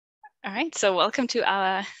All right, so welcome to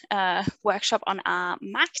our workshop on R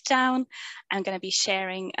Markdown. I'm going to be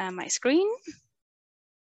sharing my screen.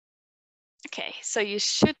 Okay, so you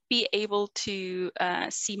should be able to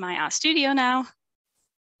see my R Studio now.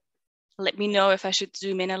 Let me know if I should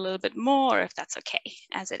zoom in a little bit more or if that's okay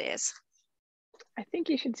as it is. I think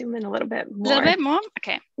you should zoom in a little bit more. A little bit more?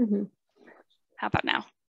 Okay. Mm-hmm. How about now?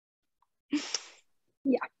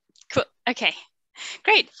 Yeah. Cool. Okay.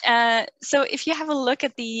 Great. So if you have a look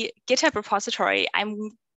at the GitHub repository,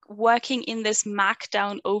 I'm working in this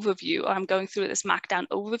Markdown overview, or I'm going through this Markdown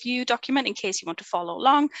overview document in case you want to follow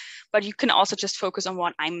along, but you can also just focus on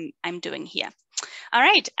what I'm doing here. All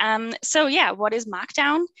right, so yeah, what is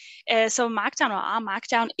Markdown? So Markdown or R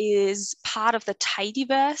Markdown is part of the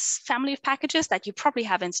Tidyverse family of packages that you probably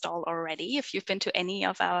have installed already. If you've been to any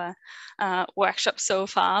of our workshops so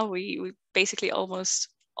far, we basically always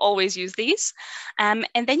use these. And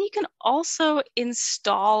then you can also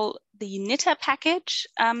install the knitter package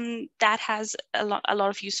that has a lot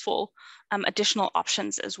of useful additional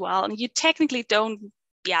options as well. And you technically don't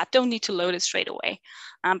need to load it straight away,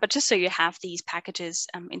 but just so you have these packages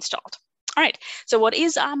installed. All right, so what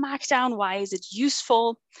is R Markdown? Why is it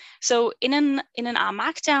useful? So in an R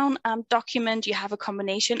Markdown document, you have a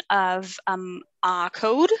combination of R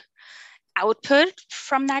code, output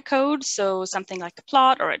from that code, so something like a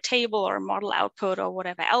plot or a table or a model output or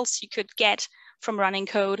whatever else you could get from running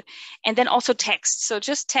code, and then also text. So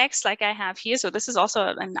just text like I have here. So this is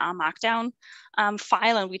also an R Markdown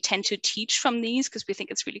file, and we tend to teach from these because we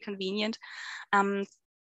think it's really convenient. And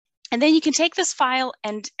then you can take this file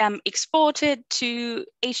and export it to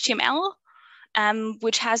HTML,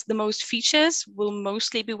 which has the most features. We'll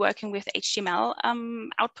mostly be working with HTML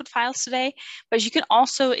output files today, but you can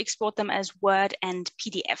also export them as Word and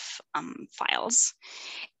PDF files.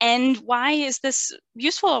 And why is this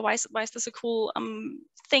useful, or why is this a cool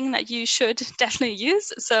thing that you should definitely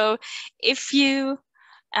use? So if you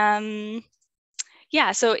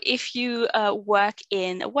so if you work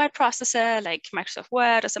in a word processor like Microsoft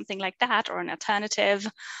Word or something like that, or an alternative,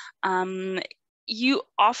 you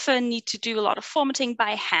often need to do a lot of formatting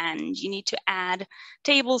by hand. You need to add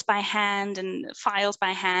tables by hand and files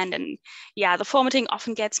by hand. And yeah, the formatting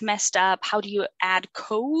often gets messed up. How do you add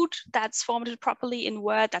code that's formatted properly in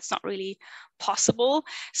Word? That's not really possible.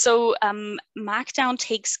 So Markdown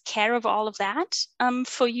takes care of all of that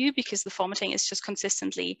for you, because the formatting is just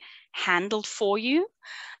consistently handled for you.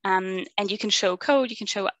 And you can show code, you can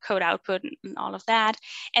show code output and all of that.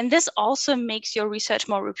 And this also makes your research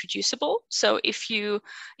more reproducible. So if you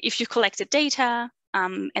collected data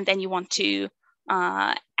and then you want to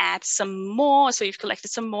add some more, so you've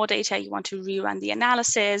collected some more data, you want to rerun the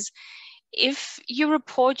analysis. If you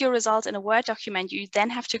report your results in a Word document, you then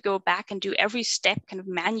have to go back and do every step kind of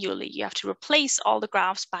manually. You have to replace all the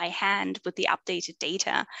graphs by hand with the updated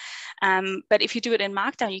data. But if you do it in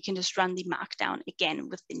Markdown, you can just run the Markdown again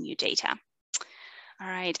with the new data. All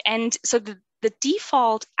right, and so the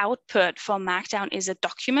default output for Markdown is a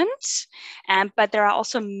document, but there are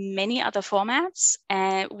also many other formats.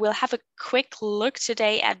 We'll have a quick look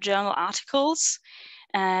today at journal articles,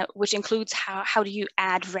 which includes how do you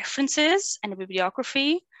add references and a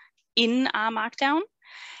bibliography in R Markdown.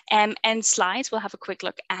 And slides, we'll have a quick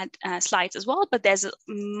look at slides as well, but there's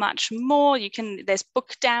much more. There's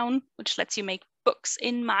Bookdown, which lets you make books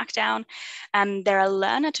in Markdown. There are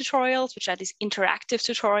learner tutorials, which are these interactive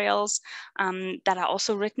tutorials that are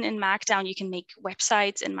also written in Markdown. You can make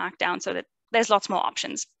websites in Markdown, so that there's lots more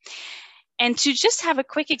options. And to just have a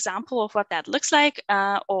quick example of what that looks like,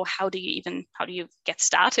 or how do you get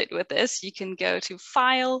started with this, you can go to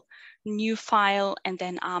File, New File, and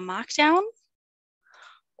then R Markdown.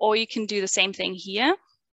 Or you can do the same thing here.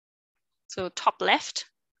 So top left,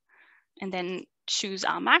 and then choose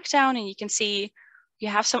R Markdown, and you can see you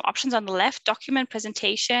have some options on the left: document,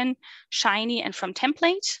 presentation, shiny, and from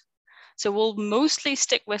template. So we'll mostly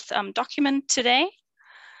stick with document today.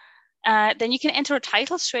 Then you can enter a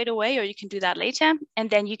title straight away, or you can do that later, and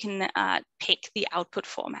then you can pick the output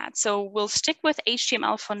format. So we'll stick with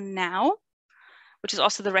HTML for now, which is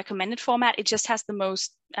also the recommended format. It just has the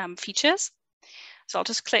most features. So I'll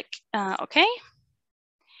just click OK.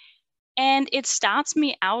 And it starts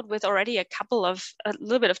me out with already a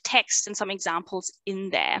little bit of text and some examples in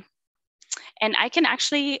there. And I can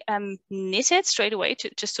actually knit it straight away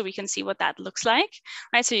just so we can see what that looks like.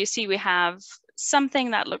 Right, so you see we have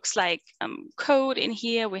something that looks like code in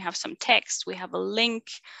here. We have some text, we have a link,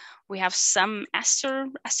 we have some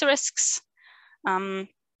asterisks.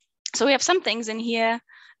 So we have some things in here,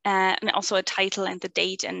 and also a title and the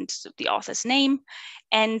date and the author's name.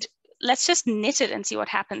 And let's just knit it and see what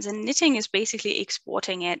happens. And knitting is basically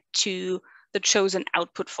exporting it to the chosen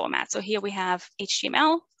output format. So here we have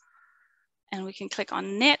HTML, and we can click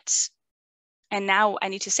on knit. And now I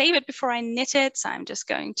need to save it before I knit it. So I'm just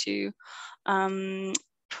going to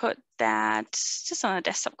put that just on a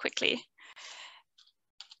desktop quickly.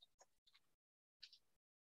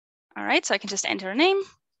 All right, so I can just enter a name.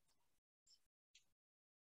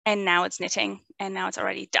 And now it's knitting, and now it's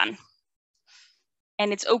already done.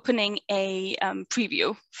 And it's opening a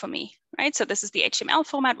preview for me, right? So this is the HTML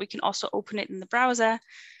format. We can also open it in the browser,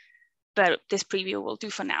 but this preview will do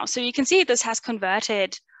for now. So you can see this has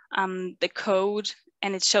converted the code,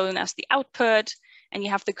 and it's showing us the output, and you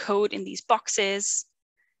have the code in these boxes,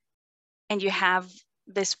 and you have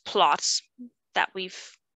this plot that we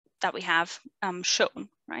have shown,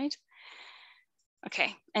 right?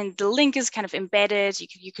 Okay, and the link is kind of embedded.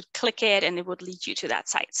 You could click it, and it would lead you to that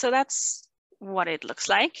site. So that's what it looks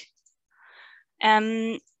like.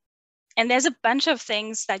 And there's a bunch of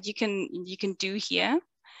things that you can do here.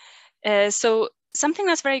 So something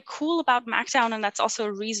that's very cool about Markdown, and that's also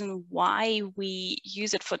a reason why we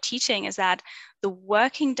use it for teaching, is that the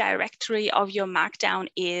working directory of your Markdown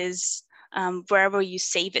is wherever you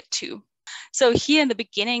save it to. So here in the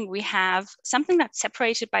beginning, we have something that's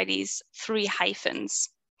separated by these 3 hyphens.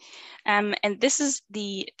 And this is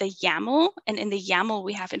the YAML. And in the YAML,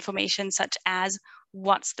 we have information such as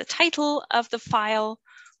what's the title of the file,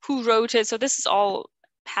 who wrote it. So this is all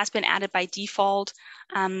has been added by default.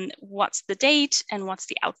 What's the date, and what's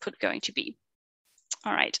the output going to be?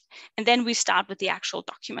 All right. And then we start with the actual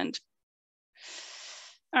document.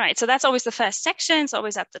 All right, so that's always the first section. It's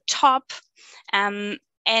always at the top.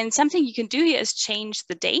 And something you can do here is change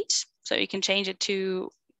the date. So you can change it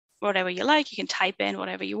to whatever you like. You can type in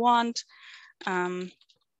whatever you want,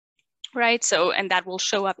 right? So, and that will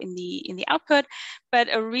show up in the output. But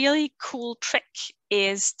a really cool trick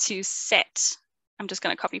is to set, I'm just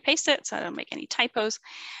going to copy paste it so I don't make any typos,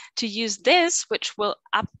 to use this, which will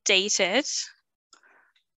update it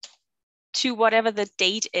to whatever the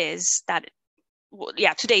date is that,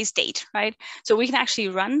 yeah, today's date, right? So we can actually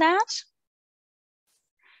run that.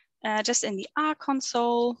 Just in the R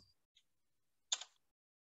console.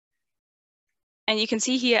 And you can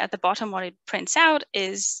see here at the bottom what it prints out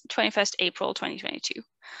is 21st April 2022.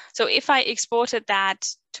 So if I exported that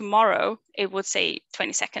tomorrow, it would say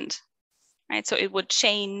 22nd, right? So it would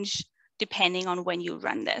change depending on when you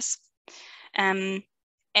run this. And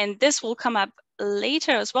this will come up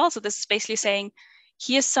later as well. So this is basically saying,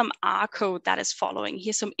 here's some R code that is following.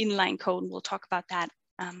 Here's some inline code, and we'll talk about that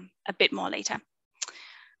a bit more later.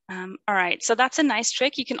 All right, so that's a nice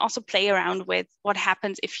trick. You can also play around with what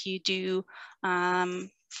happens if you do,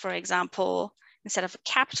 for example, instead of a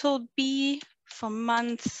capital B for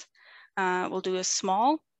month, we'll do a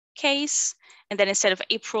small case. And then instead of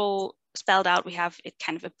April spelled out, we have it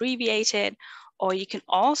kind of abbreviated. Or you can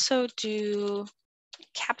also do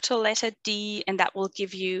capital letter D, and that will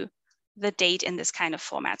give you the date in this kind of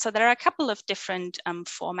format. So there are a couple of different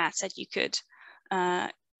formats that you could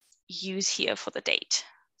use here for the date.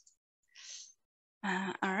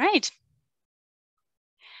 All right.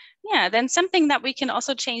 Yeah, then something that we can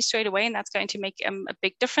also change straight away, and that's going to make a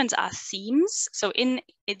big difference, are themes. So in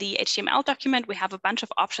the HTML document, we have a bunch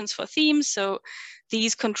of options for themes. So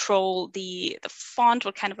these control the font,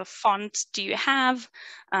 what kind of a font do you have,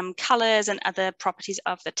 colors and other properties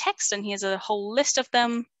of the text. And here's a whole list of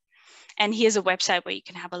them. And here's a website where you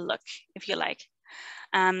can have a look if you like.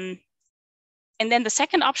 And then the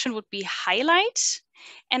second option would be highlight.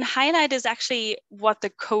 And highlight is actually what the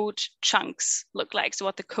code chunks look like, so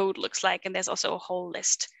what the code looks like. And there's also a whole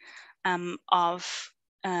list of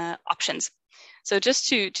options. So just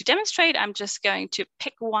to demonstrate, I'm just going to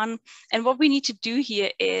pick one. And what we need to do here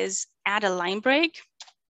is add a line break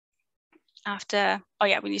after, oh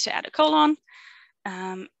yeah, we need to add a colon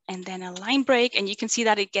and then a line break. And you can see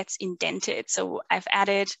that it gets indented. So I've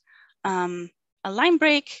added a line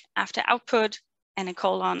break after output and a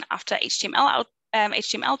colon after HTML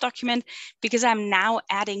document, because I'm now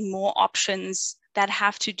adding more options that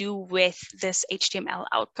have to do with this HTML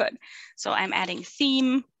output. So I'm adding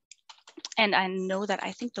theme, and I know that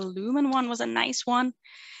I think the Lumen one was a nice one.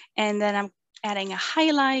 And then I'm adding a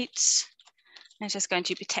highlight, and it's just going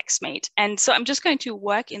to be TextMate. And so I'm just going to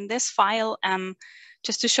work in this file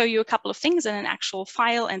just to show you a couple of things in an actual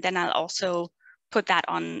file, and then I'll also put that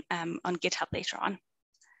on GitHub later on.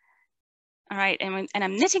 All right, and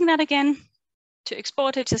I'm knitting that again to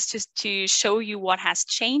export it, just to show you what has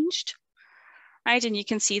changed, right? And you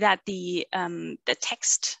can see that the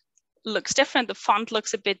text looks different, the font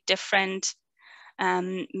looks a bit different.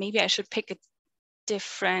 Maybe I should pick a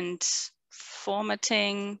different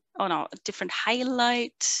formatting, oh no, a different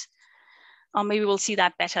highlight. Or maybe we'll see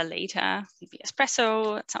that better later. Maybe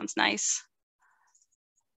espresso, that sounds nice.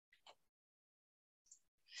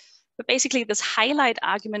 But basically this highlight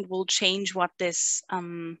argument will change what this,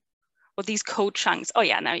 what these code chunks, oh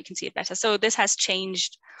yeah, now you can see it better. So this has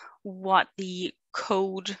changed what the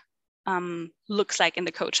code looks like in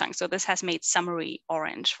the code chunk. So this has made summary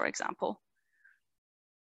orange, for example.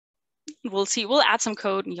 We'll see, we'll add some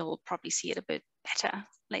code and you'll probably see it a bit better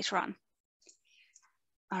later on.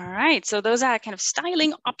 All right, so those are kind of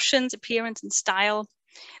styling options, appearance and style.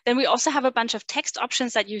 Then we also have a bunch of text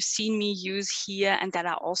options that you've seen me use here and that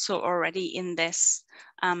are also already in this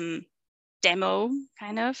demo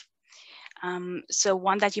kind of. So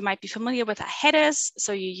one that you might be familiar with are headers.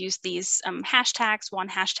 So you use these hashtags, 1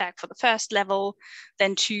 hashtag for the first level,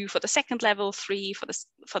 then 2 for the second level, 3 for the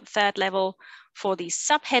third level. For these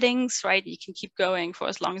subheadings, right? You can keep going for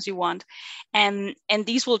as long as you want. And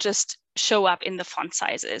these will just show up in the font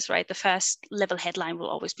sizes, right? The first level headline will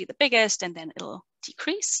always be the biggest and then it'll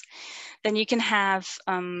decrease. Then you can have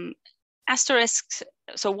asterisks,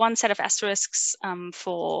 so 1 set of asterisks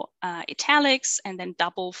for italics and then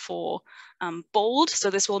double for bold. So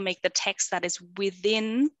this will make the text that is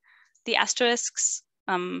within the asterisks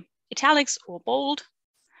italics or bold.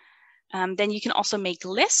 Then you can also make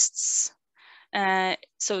lists.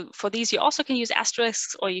 So for these, you also can use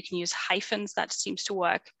asterisks or you can use hyphens. That seems to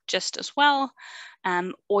work just as well.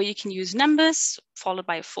 Or you can use numbers followed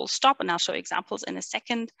by a full stop, and I'll show examples in a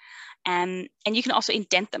second. And you can also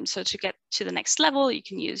indent them. So to get to the next level, you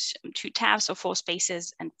can use 2 tabs or 4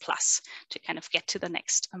 spaces and plus to kind of get to the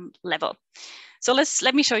next level. So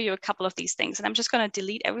let me show you a couple of these things. And I'm just going to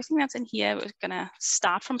delete everything that's in here. We're going to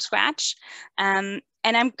start from scratch. And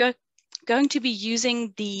I'm going to be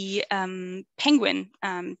using the Penguin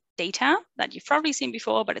data that you've probably seen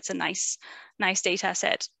before, but it's a nice data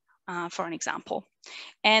set for an example.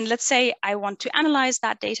 And let's say I want to analyze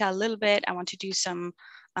that data a little bit. I want to do some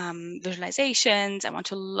visualizations. I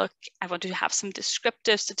want to have some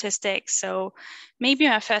descriptive statistics. So maybe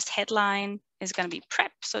my first headline is going to be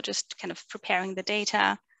prep. So just kind of preparing the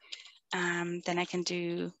data. Then I can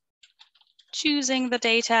do choosing the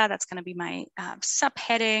data. That's going to be my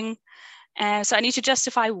subheading. So I need to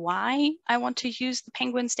justify why I want to use the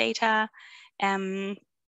Penguins data. And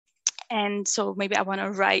so maybe I want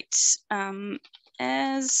to write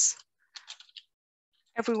as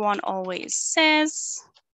everyone always says,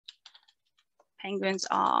 penguins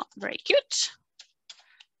are very cute.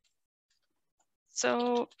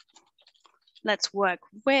 So let's work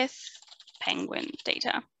with penguin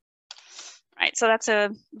data. Right, so that's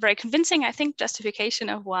a very convincing, I think, justification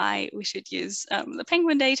of why we should use the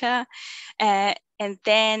Penguin data. And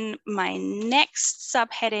then my next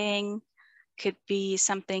subheading could be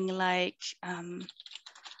something like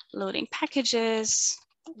loading packages,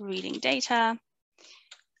 reading data.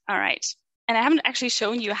 All right, and I haven't actually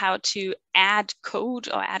shown you how to add code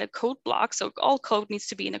or add a code block. So all code needs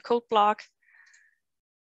to be in a code block.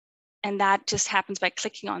 And that just happens by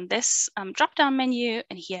clicking on this drop-down menu.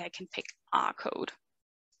 And here I can pick R code.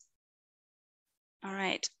 All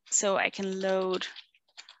right, so I can load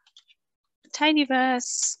the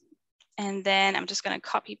tidyverse. And then I'm just going to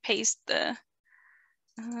copy paste the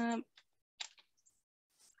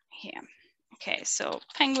here. Okay, so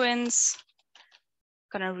penguins,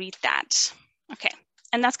 going to read that. Okay,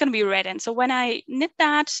 and that's going to be read in. So when I knit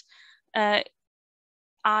that, R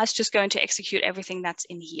is just going to execute everything that's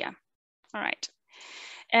in here. All right.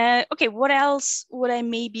 Okay, what else would I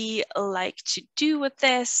maybe like to do with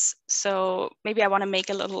this? So maybe I want to make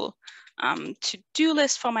a little to-do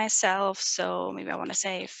list for myself. So maybe I want to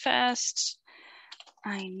say first,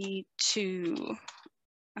 I need to,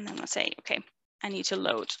 and then I'll say, okay, I need to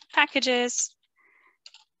load packages.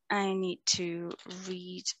 I need to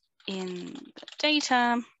read in the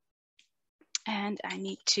data. And I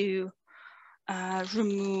need to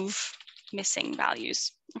remove missing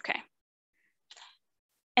values. Okay.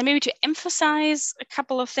 And maybe to emphasize a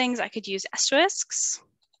couple of things, I could use asterisks.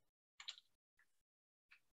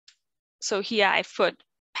 So here I've put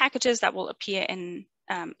packages that will appear in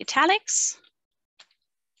italics.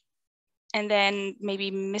 And then maybe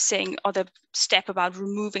missing, or the step about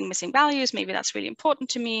removing missing values, maybe that's really important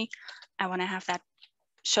to me. I want to have that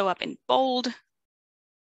show up in bold.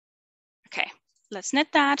 Okay, let's knit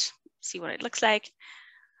that, see what it looks like.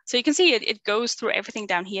 So you can see it goes through everything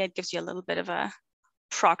down here. It gives you a little bit of a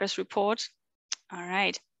progress report. All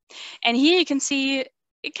right. And here you can see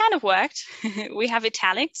it kind of worked. We have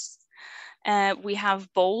italics, we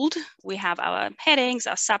have bold, we have our headings,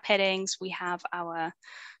 our subheadings, we have our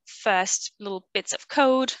first little bits of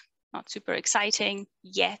code, not super exciting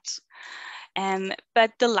yet.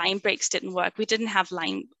 But the line breaks didn't work. We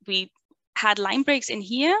had line breaks in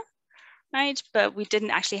here, right? But we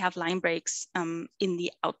didn't actually have line breaks in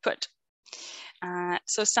the output.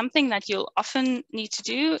 So something that you'll often need to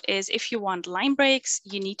do is, if you want line breaks,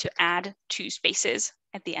 you need to add 2 spaces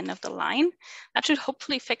at the end of the line. That should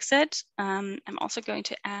hopefully fix it. I'm also going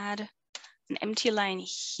to add an empty line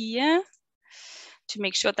here to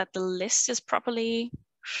make sure that the list is properly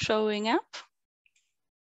showing up.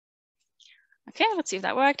 Okay, let's see if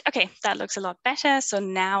that worked. Okay, that looks a lot better. So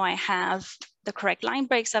now I have the correct line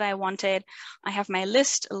breaks that I wanted. I have my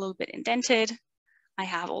list a little bit indented. I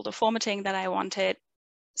have all the formatting that I wanted.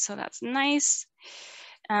 So that's nice.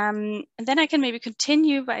 And then I can maybe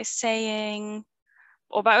continue by saying,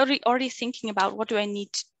 or by already thinking about, what do I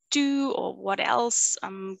need to do, or what else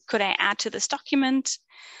could I add to this document?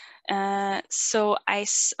 So I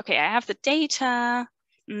have the data.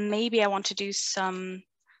 Maybe I want to do some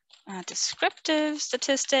descriptive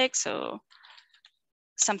statistics, so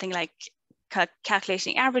something like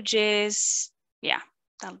calculating averages. Yeah,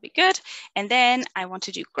 that'll be good. And then I want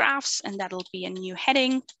to do graphs, and that'll be a new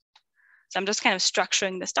heading. So I'm just kind of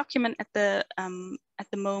structuring this document at the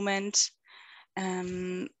moment.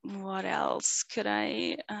 What else could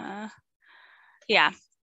I? Yeah,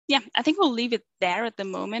 I think we'll leave it there at the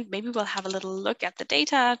moment. Maybe we'll have a little look at the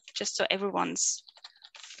data just so everyone's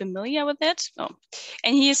familiar with it. Oh,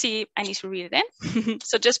 and here you see I need to read it in.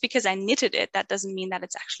 So just because I knitted it, that doesn't mean that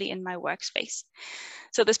it's actually in my workspace.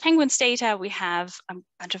 So this penguins data, we have a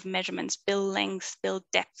bunch of measurements: bill length, bill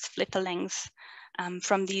depth, flipper length,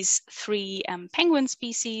 from these 3 penguin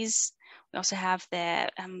species. We also have their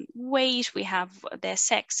weight, we have their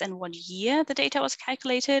sex, and what year the data was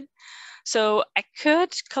calculated. So I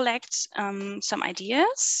could collect some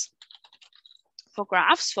ideas for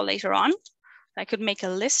graphs for later on. I could make a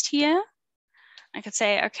list here. I could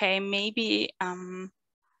say, okay, maybe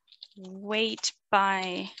weight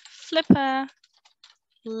by flipper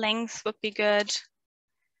length would be good.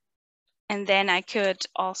 And then I could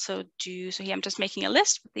also do, so here I'm just making a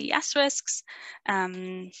list with the asterisks,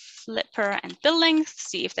 flipper and bill length,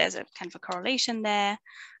 see if there's a kind of a correlation there.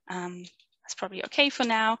 That's probably okay for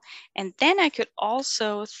now. And then I could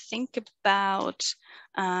also think about,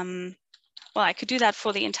 well, I could do that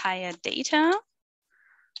for the entire data.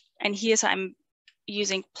 And here, so I'm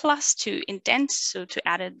using plus to indent, so to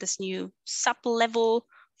add this new sub level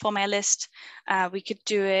for my list. We could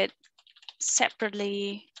do it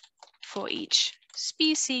separately for each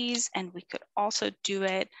species, and we could also do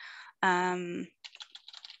it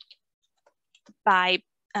by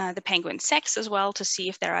the penguin sex as well, to see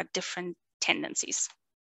if there are different tendencies.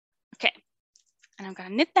 Okay, and I'm gonna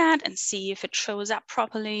knit that and see if it shows up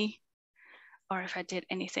properly or if I did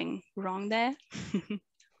anything wrong there.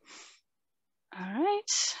 All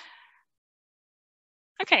right.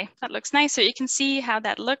 Okay, that looks nice. So you can see how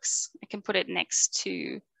that looks. I can put it next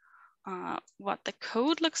to what the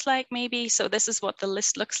code looks like maybe. So this is what the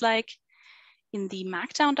list looks like in the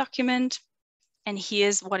Markdown document. And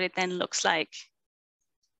here's what it then looks like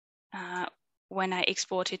when I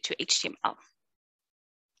export it to HTML. All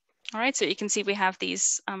right, so you can see we have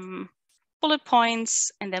these bullet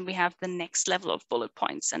points, and then we have the next level of bullet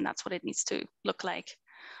points, and that's what it needs to look like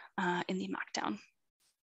in the Markdown.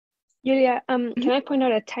 Julia, can I point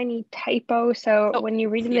out a tiny typo? So when you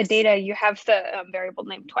read in the data, you have the variable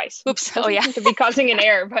name twice. Oops. Oh yeah. Seem to be causing an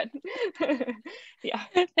error, but yeah.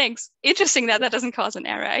 Thanks. Interesting that that doesn't cause an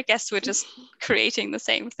error. I guess we're just creating the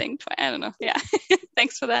same thing. I don't know. Yeah.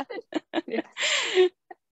 Thanks for that. Yeah.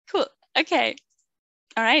 Cool. Okay.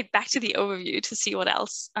 All right. Back to the overview to see what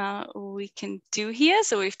else we can do here.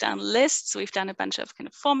 So we've done lists. We've done a bunch of kind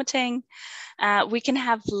of formatting. We can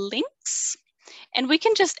have links. And we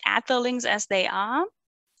can just add the links as they are.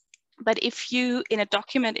 But if you, in a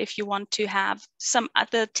document, if you want to have some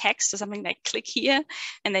other text or something like click here,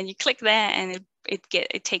 and then you click there and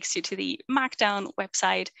it takes you to the Markdown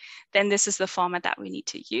website, then this is the format that we need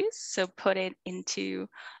to use. So put it into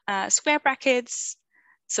square brackets.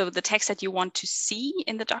 So the text that you want to see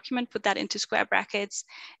in the document, put that into square brackets,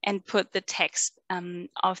 and put the text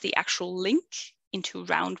of the actual link into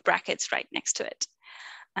round brackets right next to it.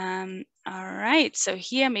 All right, so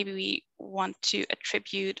here maybe we want to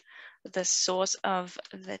attribute the source of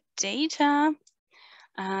the data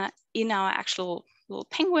in our actual little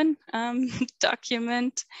penguin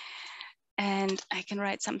document. And I can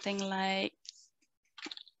write something like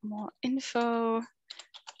more info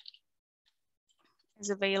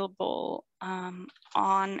is available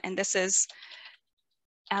on, and this is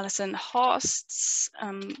Alison Horst's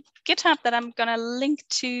GitHub that I'm gonna link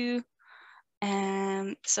to.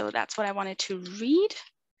 So that's what I wanted to read.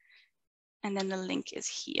 And then the link is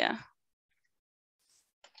here.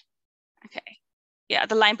 Okay. Yeah,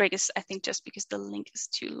 the line break is, I think, just because the link is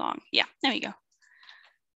too long. Yeah, there we go.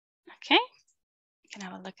 Okay, you can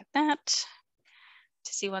have a look at that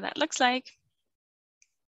to see what that looks like.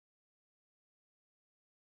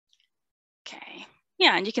 Okay,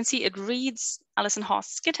 yeah, and you can see it reads Alison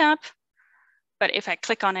Horst's GitHub, but if I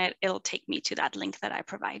click on it, it'll take me to that link that I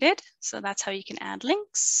provided. So that's how you can add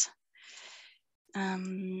links.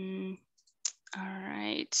 All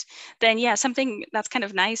right, then yeah, something that's kind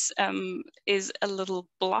of nice is a little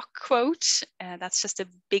block quote. That's just a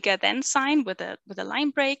bigger than sign with a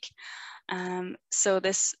line break. So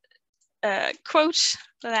this quote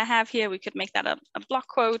that I have here, we could make that a block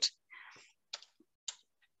quote.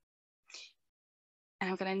 And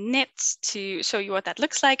I'm gonna knit to show you what that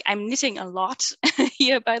looks like. I'm knitting a lot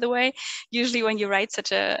here, by the way. Usually when you write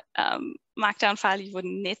such a Markdown file, you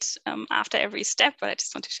wouldn't knit after every step, but I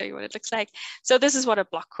just want to show you what it looks like. So this is what a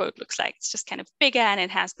block quote looks like. It's just kind of bigger and it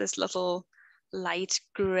has this little light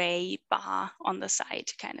gray bar on the side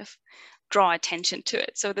to kind of draw attention to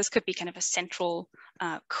it. So this could be kind of a central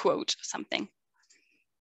quote or something.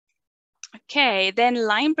 Okay, then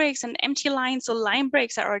line breaks and empty lines. So line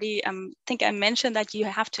breaks, I already think I mentioned that you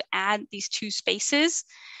have to add these 2 spaces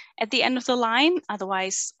at the end of the line.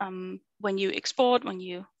 Otherwise, when you export, when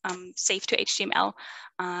you save to HTML,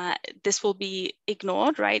 this will be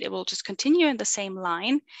ignored, right? It will just continue in the same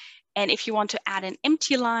line. And if you want to add an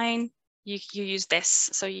empty line, you use this.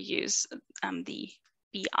 So you use the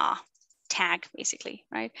BR tag, basically,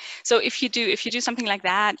 right? So if you do something like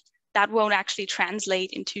that, that won't actually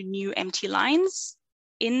translate into new empty lines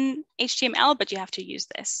in HTML, but you have to use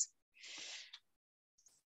this.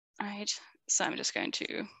 All right, so I'm just going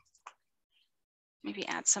to maybe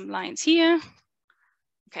add some lines here.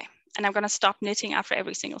 Okay, and I'm gonna stop knitting after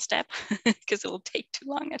every single step because it will take too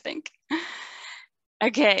long, I think.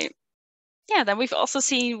 Okay, yeah, then we've also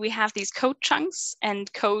seen we have these code chunks and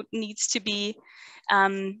code needs to be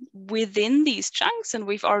within these chunks, and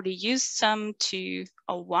we've already used some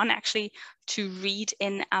one actually to read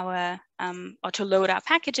in our or to load our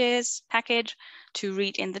package, to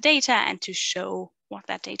read in the data and to show what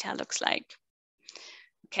that data looks like.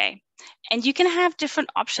 Okay, and you can have different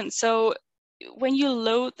options. So when you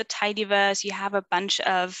load the tidyverse, you have a bunch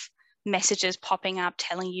of messages popping up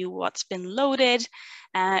telling you what's been loaded.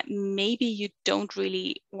 Maybe you don't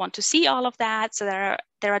really want to see all of that. So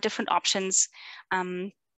there are different options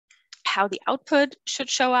how the output should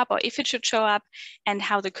show up or if it should show up, and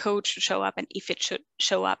how the code should show up and if it should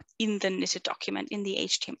show up in the knitted document in the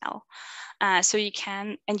HTML. So you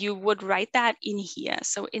can, and you would write that in here.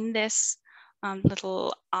 So in this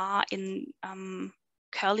little R in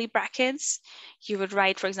curly brackets, you would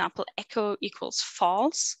write, for example, echo equals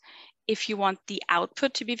false if you want the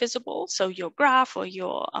output to be visible. So your graph or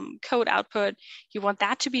your code output, you want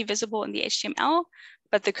that to be visible in the HTML,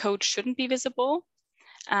 but the code shouldn't be visible.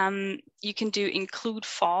 You can do include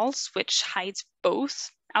false, which hides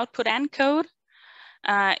both output and code.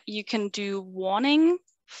 You can do warning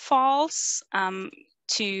false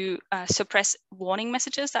to suppress warning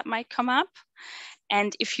messages that might come up.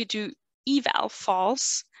 And if you do eval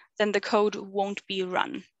false, then the code won't be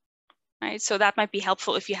run. Right? So that might be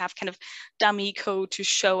helpful if you have kind of dummy code to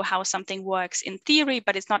show how something works in theory,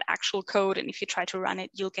 but it's not actual code. And if you try to run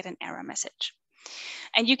it, you'll get an error message.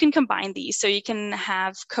 And you can combine these. So you can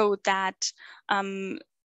have code that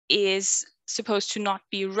is supposed to not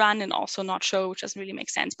be run and also not show, which doesn't really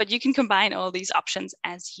make sense. But you can combine all these options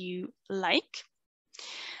as you like.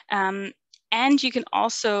 And you can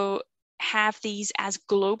also have these as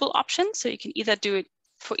global options. So you can either do it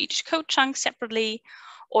for each code chunk separately,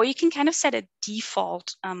 or you can kind of set a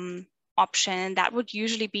default option. That would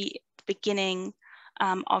usually be the beginning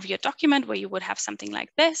of your document, where you would have something like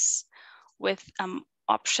this with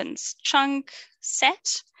options chunk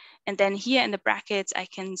set. And then here in the brackets, I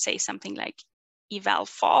can say something like eval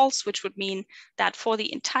false, which would mean that for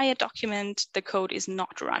the entire document, the code is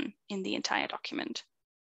not run in the entire document,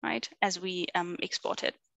 right, as we export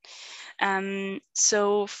it.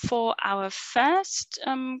 So for our first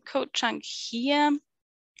code chunk here,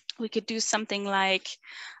 we could do something like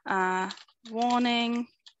warning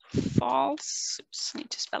false. Oops, I need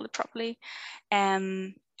to spell it properly.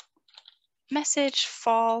 Message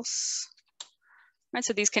false. Right,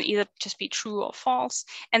 so these can either just be true or false,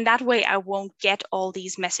 and that way I won't get all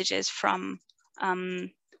these messages from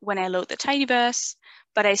when I load the tidyverse,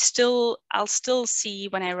 but I'll still see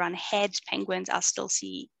when I run head penguins, I'll still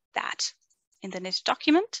see that in the knit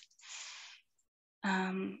document.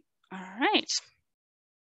 All right.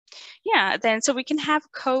 Yeah, then so we can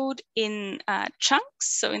have code in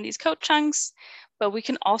chunks, so in these code chunks, but we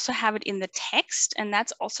can also have it in the text, and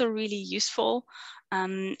that's also really useful,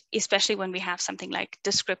 especially when we have something like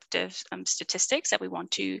descriptive statistics that we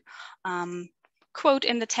want to quote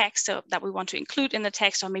in the text, or that we want to include in the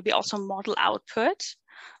text, or maybe also model output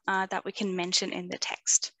that we can mention in the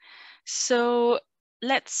text. So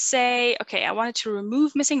let's say, okay, I wanted to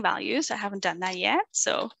remove missing values. I haven't done that yet,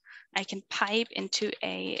 so I can pipe into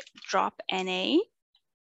a drop NA,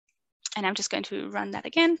 and I'm just going to run that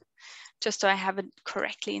again, just so I have it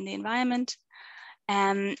correctly in the environment.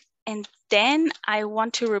 And then I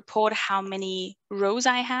want to report how many rows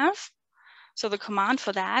I have. So the command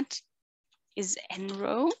for that is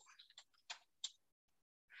nrow.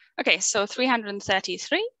 Okay, so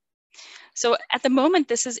 333. So at the moment,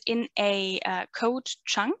 this is in a code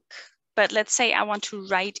chunk, but let's say I want to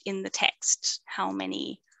write in the text how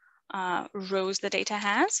many rows the data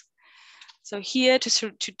has. So here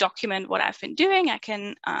to document what I've been doing, I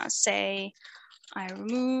can say I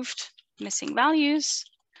removed missing values.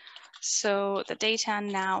 So the data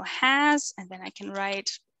now has, and then I can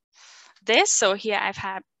write this. So here I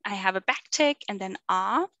have a backtick and then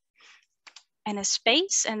R and a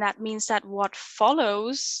space, and that means that what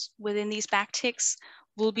follows within these backticks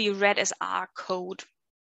will be read as R code,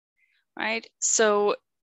 right? So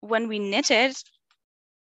when we knit it,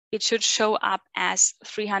 it should show up as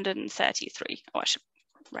 333, or I should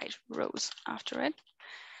write rows after it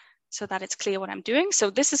so that it's clear what I'm doing. So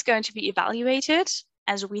this is going to be evaluated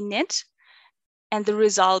as we knit, and the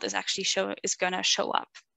result is actually going to show up.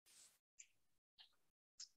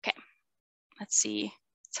 Okay, let's see.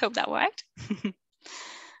 Let's hope that worked.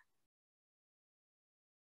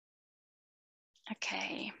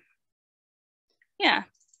 Okay. Yeah.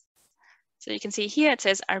 So you can see here it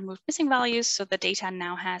says I removed missing values, so the data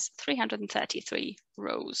now has 333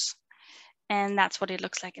 rows. And that's what it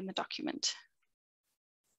looks like in the document.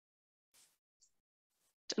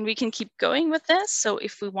 And we can keep going with this. So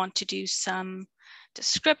if we want to do some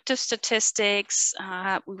descriptive statistics,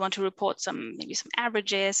 we want to report maybe some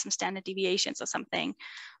averages, some standard deviations or something,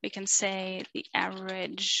 we can say the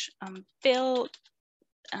average bill,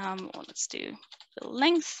 or let's do bill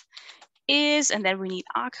length is, and then we need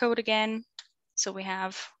R code again. So we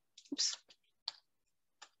have, oops,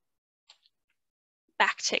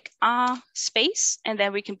 backtick R space, and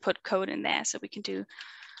then we can put code in there. So we can do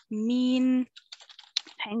mean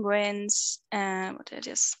penguins, what it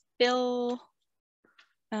is, bill,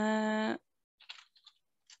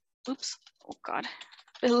 oops, oh God,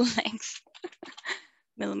 bill length,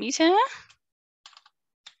 millimeter.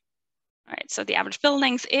 All right, so the average bill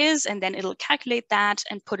length is, and then it'll calculate that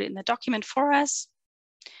and put it in the document for us.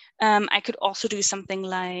 I could also do something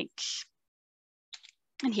like,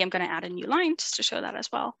 and here I'm going to add a new line just to show that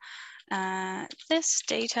as well. This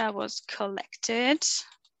data was collected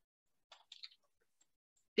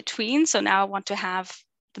between, so now I want to have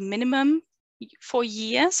the minimum for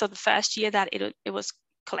year, so the first year that it was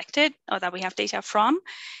collected, or that we have data from,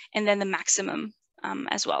 and then the maximum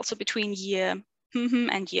as well. So between year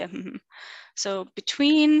and year. So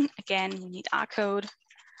between, again, we need R code,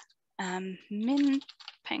 min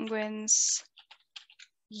penguins,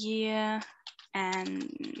 year, and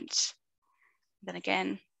then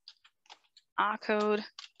again, R code,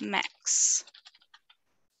 max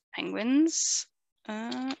penguins,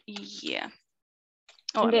 year.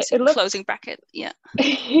 Oh, I'm missing a closing bracket. Yeah.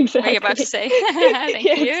 Exactly. What are you about to say? Thank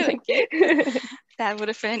yeah, you. exactly. Thank you. That would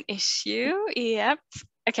have been an issue. Yep.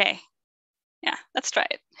 Okay. Yeah, let's try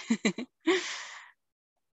it.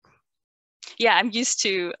 Yeah, I'm used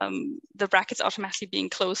to the brackets automatically being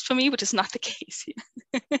closed for me, which is not the case here.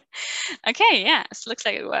 Okay, yeah, so looks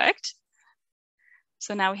like it worked.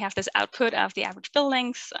 So now we have this output of the average bill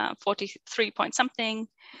length, 43 point something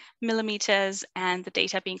millimeters, and the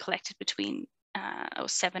data being collected between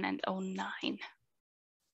 07 and 09.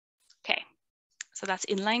 Okay, so that's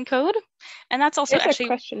inline code. And that's also actually, a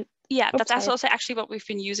question. Yeah, that's also actually what we've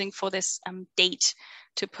been using for this date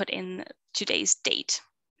to put in today's date.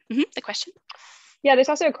 The question? Yeah, there's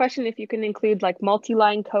also a question if you can include like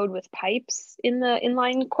multi-line code with pipes in the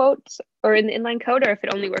inline quotes or in the inline code, or if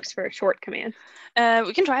it only works for short commands.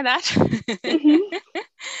 We can try that.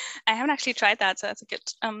 I haven't actually tried that, so that's a good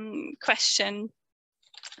question.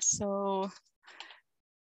 So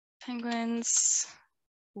penguins,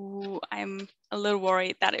 ooh, I'm a little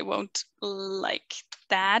worried that it won't like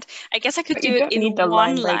that. I guess I could do it in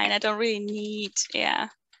one line. I don't really need, yeah.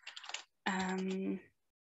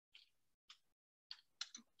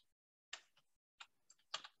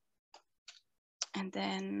 And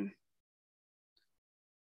then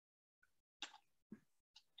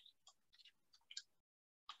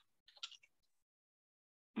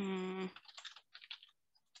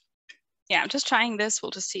yeah, I'm just trying this.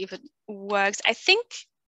 We'll just see if it works. I think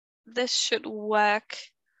this should work.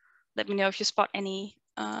 Let me know if you spot any.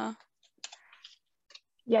 Yeah,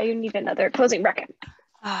 you need another closing bracket.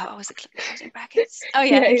 Oh, was it closing brackets? Oh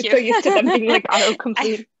yeah, thank you. So used to them being like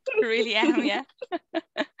autocomplete. I really am, yeah.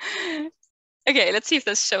 Okay, let's see if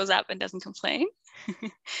this shows up and doesn't complain.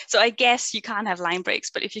 So I guess you can't have line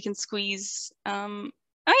breaks, but if you can squeeze, oh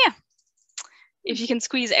yeah, if you can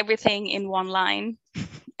squeeze everything in one line,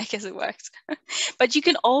 I guess it works. But you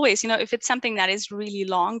can always, if it's something that is really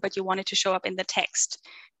long, but you want it to show up in the text,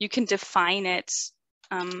 you can define it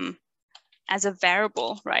as a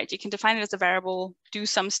variable, right? You can define it as a variable, do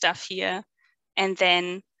some stuff here, and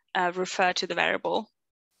then refer to the variable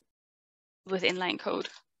with inline code.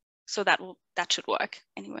 So that should work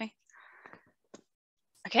anyway.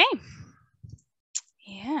 Okay.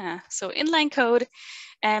 Yeah, so inline code.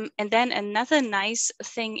 And then another nice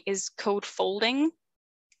thing is code folding.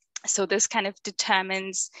 So this kind of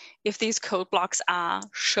determines if these code blocks are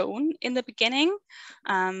shown in the beginning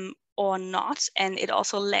or not, and it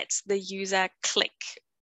also lets the user click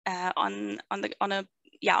on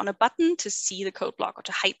a button to see the code block or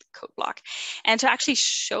to hide the code block. And to actually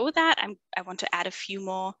show that, I want to add a few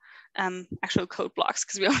more actual code blocks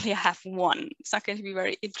because we only have one. It's not going to be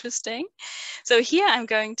very interesting. So here I'm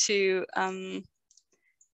going to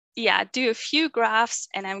do a few graphs,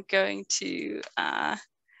 and I'm going to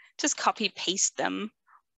just copy paste them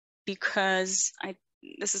because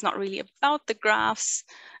this is not really about the graphs.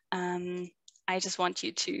 I just want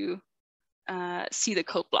you to see the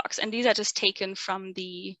code blocks, and these are just taken from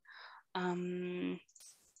the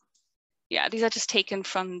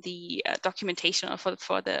documentation or from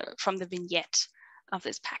the vignette of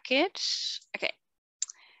this package. Okay,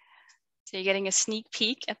 so you're getting a sneak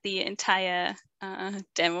peek at the entire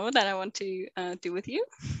demo that I want to do with you.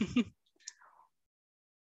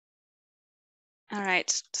 All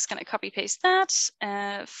right, just gonna copy paste that.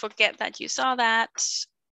 Forget that you saw that.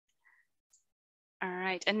 All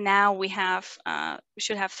right, and now we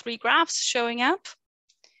should have 3 graphs showing up.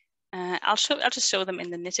 I'll just show them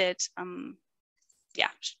in the knitted,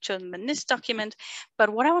 show them in this document. But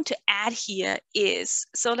what I want to add here is,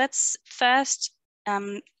 so let's first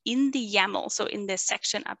in the YAML, so in this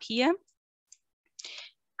section up here,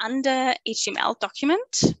 under HTML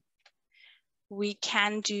document, we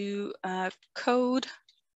can do code.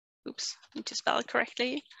 Oops, I need to spell it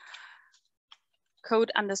correctly.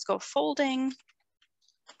 Code_folding.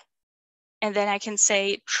 And then I can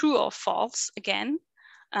say true or false again.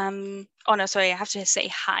 Oh no, sorry, I have to say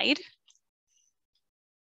hide.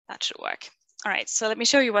 That should work. All right, so let me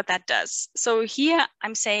show you what that does. So here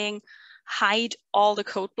I'm saying hide all the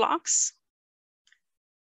code blocks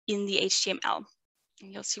in the HTML.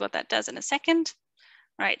 And you'll see what that does in a second.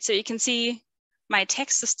 All right, so you can see my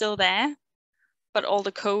text is still there, but all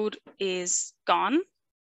the code is gone.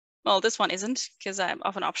 Well, this one isn't because I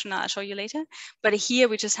have an option I'll show you later. But here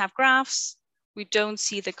we just have graphs. We don't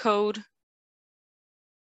see the code.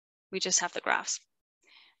 We just have the graphs.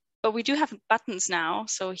 But we do have buttons now.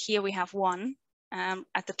 So here we have one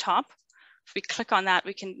at the top. If we click on that,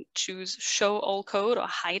 we can choose show all code or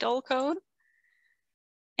hide all code.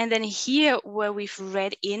 And then here where we've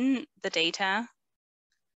read in the data,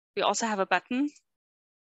 we also have a button.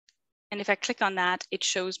 And if I click on that, it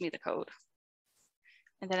shows me the code.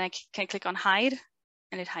 And then I can click on hide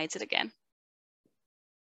and it hides it again.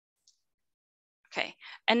 Okay,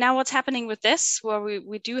 and now what's happening with this, where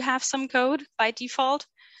we do have some code by default.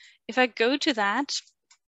 If I go to that,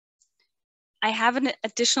 I have an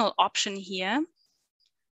additional option here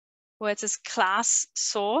where it says class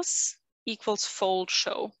source equals fold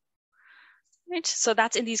show. Right? So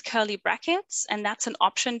that's in these curly brackets, and that's an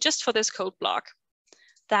option just for this code block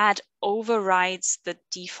that overrides the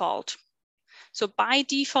default. So by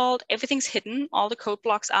default, everything's hidden. All the code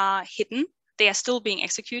blocks are hidden. They are still being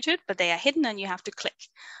executed, but they are hidden and you have to click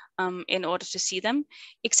in order to see them,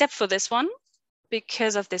 except for this one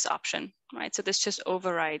because of this option, right? So this just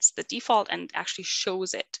overrides the default and actually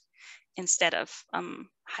shows it instead of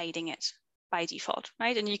hiding it by default,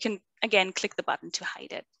 right? And you can, again, click the button to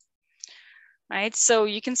hide it, right? So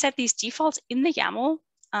you can set these defaults in the YAML,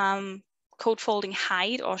 code folding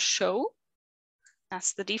hide or show.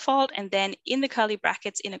 That's the default. And then in the curly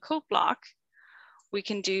brackets in a code block, we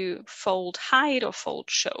can do fold hide or fold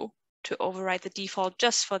show to override the default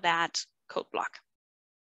just for that code block.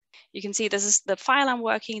 You can see this is the file I'm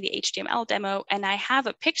working, the HTML demo, and I have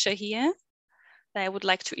a picture here that I would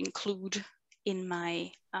like to include in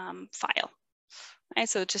my file. Right,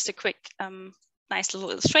 so just a quick, nice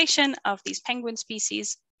little illustration of these penguin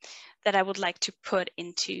species that I would like to put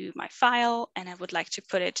into my file, and I would like to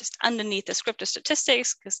put it just underneath the descriptive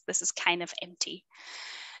statistics because this is kind of empty.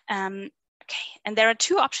 Okay, and there are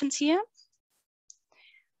two options here.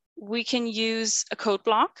 We can use a code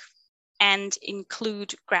block and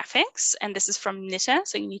include graphics, and this is from knitr,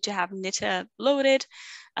 so you need to have knitr loaded,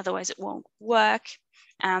 otherwise it won't work.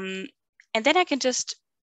 And then I can just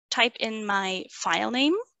type in my file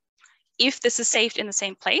name, if this is saved in the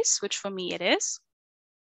same place, which for me it is,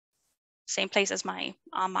 same place as my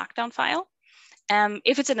R Markdown file.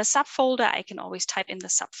 If it's in a subfolder, I can always type in the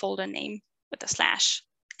subfolder name with a slash,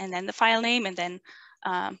 and then the file name, and then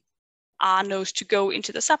R knows to go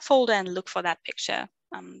into the subfolder and look for that picture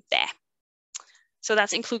there. So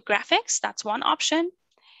that's include graphics, that's one option.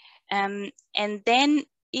 And then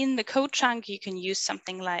in the code chunk, you can use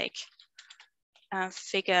something like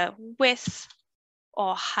figure width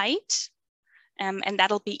or height, and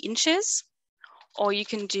that'll be inches. Or you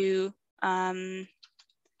can do out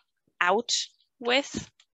width,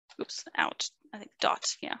 oops, out, I think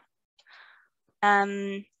dot, yeah.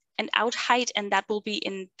 And out height, and that will be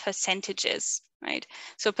in percentages, right?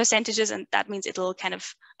 So percentages, and that means it'll kind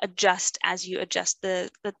of adjust as you adjust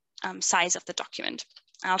the size of the document.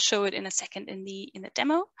 I'll show it in a second in the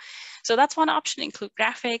demo. So that's one option, include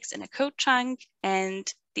graphics in a code chunk. And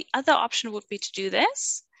the other option would be to do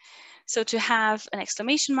this. So to have an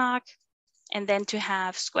exclamation mark, and then to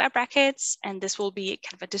have square brackets, and this will be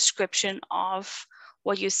kind of a description of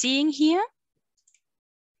what you're seeing here.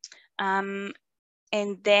 And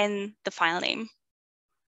then the file name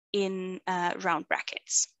in round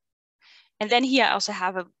brackets. And then here I also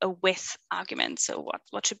have a width argument. So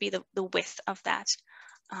what should be the width of that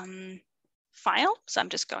file? So I'm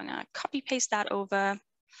just going to copy paste that over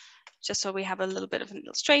just so we have a little bit of an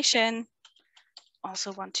illustration.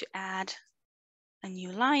 Also want to add a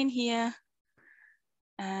new line here.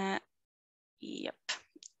 Yep.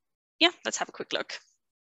 Yeah, let's have a quick look.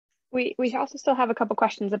 We also still have a couple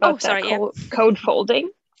questions about the code folding,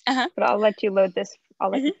 but I'll let you load this. I'll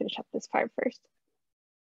let you finish up this part first.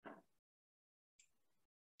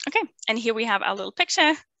 Okay, and here we have our little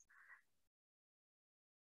picture.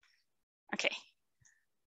 Okay.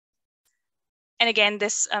 And again,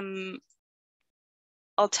 this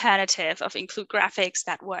alternative of include graphics,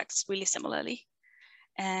 that works really similarly.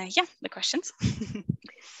 Yeah, the questions.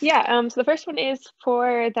 Yeah, so the first one is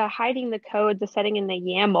for the hiding the code, the setting in the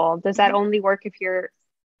YAML. Does that only work if you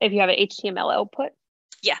have an HTML output?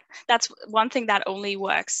 Yeah, that's one thing that only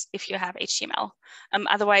works if you have HTML.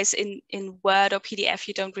 Otherwise, in Word or PDF,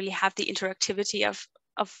 you don't really have the interactivity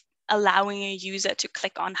of allowing a user to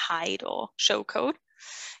click on hide or show code.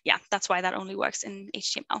 Yeah, that's why that only works in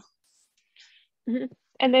HTML.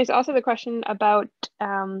 And there's also the question about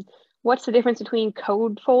what's the difference between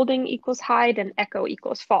code folding equals hide and echo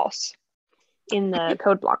equals false in the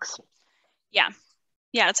code blocks? Yeah,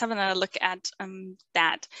 let's have another look at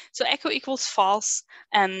that. So echo equals false,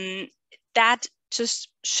 that just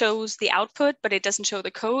shows the output, but it doesn't show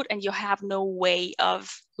the code, and you have no way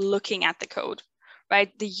of looking at the code,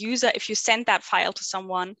 right? The user, if you send that file to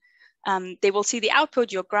someone, they will see the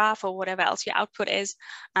output, your graph or whatever else your output is,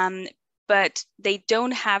 but they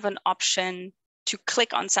don't have an option to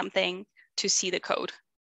click on something to see the code,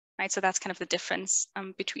 right? So that's kind of the difference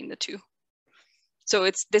between the two. So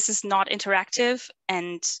this is not interactive,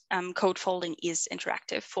 and code folding is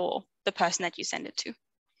interactive for the person that you send it to.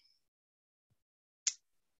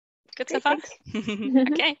 Good so far?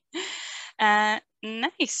 Okay.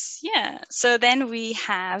 Nice, yeah. So then we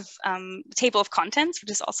have table of contents,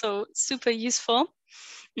 which is also super useful.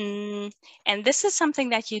 And this is something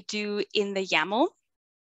that you do in the YAML.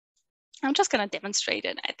 I'm just going to demonstrate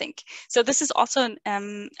it, I think. So this is also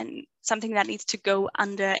something that needs to go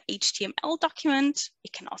under HTML document.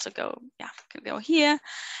 It can also go, yeah, can go here.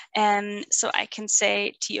 And so I can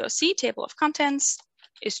say TOC, table of contents,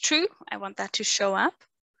 is true. I want that to show up.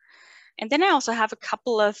 And then I also have a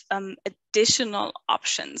couple of additional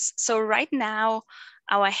options. So right now,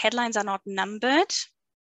 our headlines are not numbered.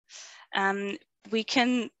 We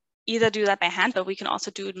can either do that by hand, but we can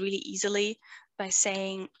also do it really easily by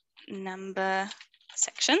saying number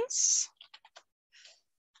sections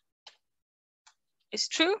is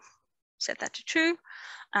true. Set that to true.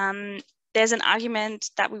 There's an argument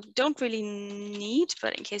that we don't really need,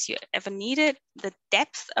 but in case you ever need it, the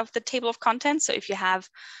depth of the table of contents. So if you have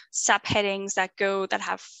subheadings that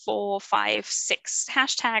have 4, 5, 6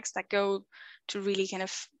 hashtags that go to really kind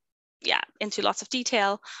of yeah, into lots of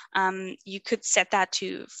detail, you could set that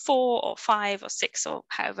to 4 or 5 or 6 or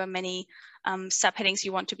however many subheadings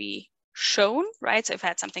you want to be shown, right? So if I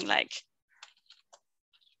had something like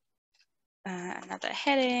another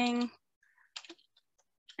heading,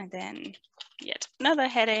 and then yet another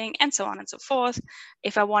heading, and so on and so forth.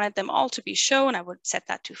 If I wanted them all to be shown, I would set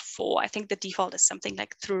that to 4. I think the default is something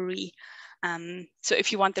like 3. So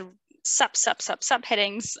if you want the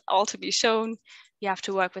subheadings all to be shown, you have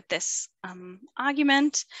to work with this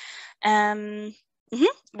argument.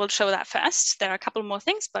 We'll show that first. There are a couple more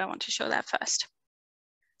things, but I want to show that first.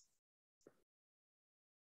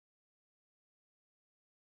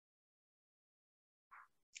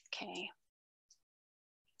 Okay.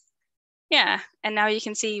 Yeah, and now you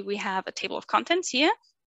can see we have a table of contents here.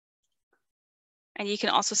 And you can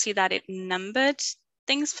also see that it numbered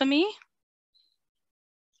things for me,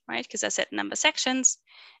 right? Because I set number sections.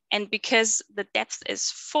 And because the depth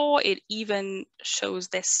is 4, it even shows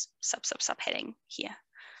this subheading here.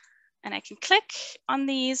 And I can click on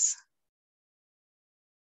these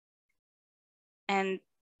and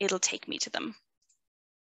it'll take me to them.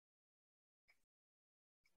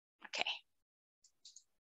 Okay.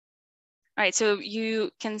 All right, so you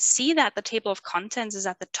can see that the table of contents is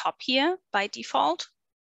at the top here by default.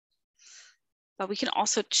 But we can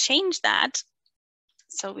also change that.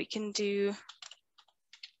 So we can do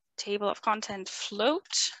table of content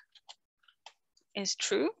float is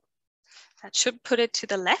true. That should put it to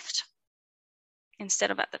the left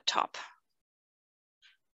instead of at the top.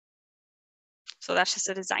 So that's just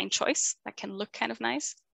a design choice that can look kind of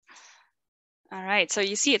nice. All right, so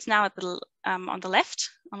you see it's now at the on the left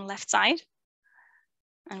side,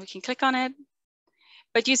 and we can click on it.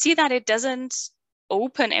 But you see that it doesn't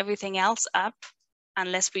open everything else up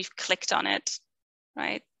unless we've clicked on it,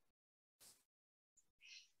 right?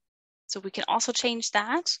 So we can also change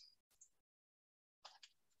that.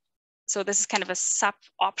 So this is kind of a sub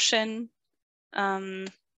option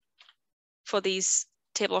for these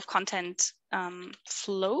table of content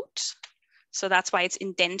float. So that's why it's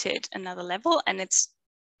indented another level and it's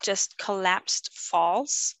just collapsed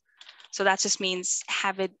false. So that just means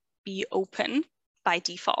have it be open by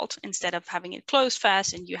default instead of having it closed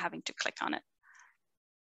first and you having to click on it.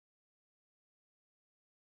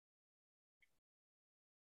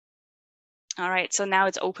 All right, so now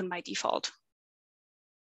it's open by default.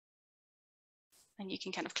 And you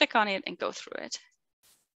can kind of click on it and go through it.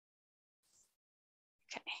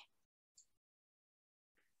 Okay.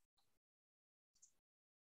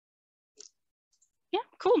 Yeah,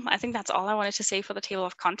 cool. I think that's all I wanted to say for the table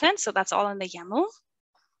of contents. So that's all in the YAML.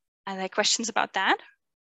 Are there questions about that?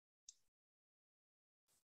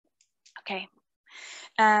 Okay.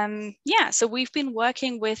 Yeah, so we've been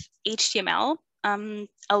working with HTML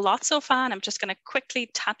a lot so far, and I'm just going to quickly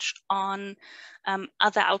touch on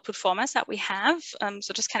other output formats that we have.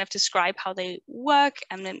 So just kind of describe how they work,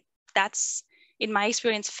 and then that's, in my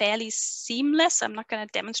experience, fairly seamless. I'm not going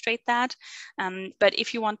to demonstrate that, but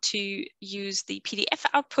if you want to use the PDF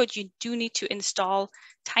output, you do need to install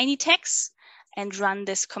tinytext and run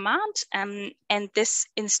this command, and this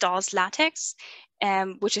installs LaTeX,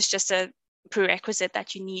 which is just a prerequisite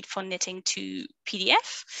that you need for knitting to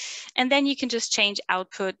PDF. And then you can just change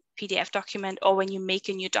output PDF document, or when you make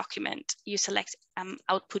a new document, you select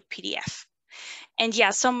output PDF. And yeah,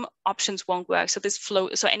 some options won't work. So this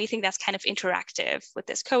float, so anything that's kind of interactive with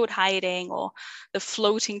this code hiding or the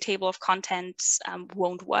floating table of contents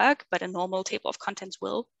won't work, but a normal table of contents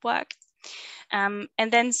will work. And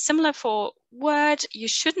then similar for Word, you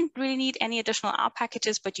shouldn't really need any additional R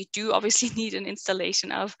packages, but you do obviously need an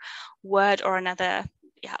installation of Word or another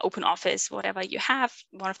OpenOffice, whatever you have.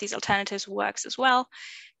 One of these alternatives works as well.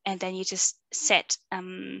 And then you just set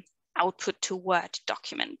output to Word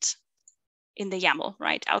document in the YAML,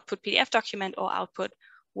 right? Output PDF document or output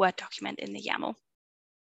Word document in the YAML.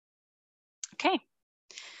 Okay.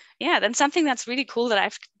 Yeah, then something that's really cool that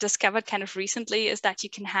I've discovered kind of recently is that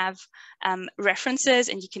you can have references,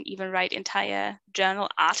 and you can even write entire journal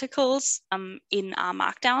articles in R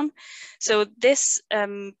Markdown. So this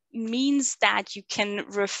means that you can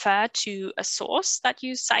refer to a source that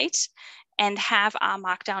you cite and have R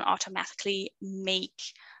Markdown automatically make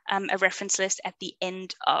a reference list at the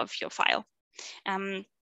end of your file. And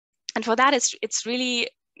for that, it's really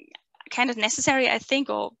kind of necessary, I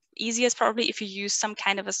think, or easiest probably if you use some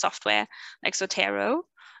kind of a software like Zotero.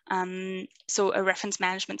 So a reference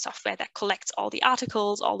management software that collects all the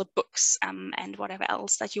articles, all the books, and whatever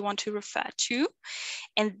else that you want to refer to.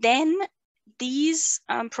 And then these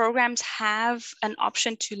programs have an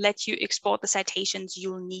option to let you export the citations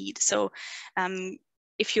you'll need. So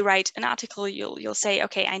if you write an article, you'll say,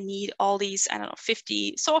 okay, I need all these, I don't know,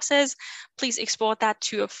 50 sources. Please export that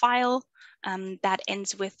to a file that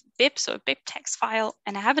ends with bib, so a bib text file.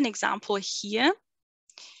 And I have an example here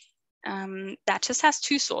that just has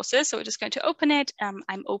 2 sources. So we're just going to open it.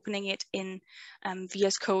 I'm opening it in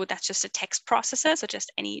VS Code. That's just a text processor, so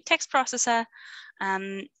just any text processor.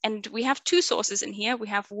 And we have 2 sources in here. We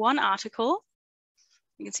have one article.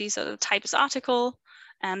 You can see, so the type is article.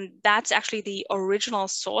 That's actually the original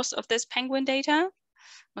source of this Penguin data,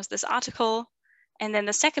 was this article. And then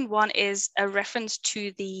the second one is a reference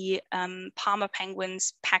to the Parma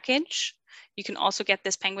Penguins package. You can also get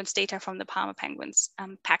this Penguins data from the Parma Penguins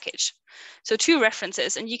package. So 2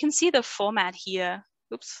 references, and you can see the format here.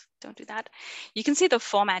 Oops, don't do that. You can see the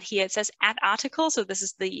format here. It says add article. So this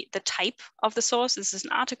is the type of the source. This is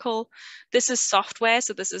an article. This is software.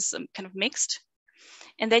 So this is kind of mixed.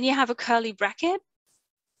 And then you have a curly bracket.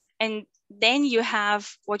 And then you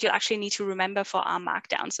have what you'll actually need to remember for R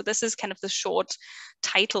Markdown. So this is kind of the short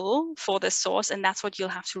title for the source, and that's what you'll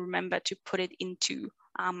have to remember to put it into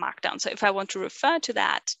R Markdown. So if I want to refer to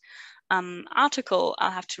that article,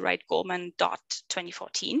 I'll have to write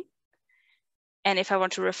Gorman.2014. And if I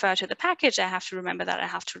want to refer to the package, I have to remember that I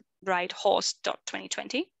have to write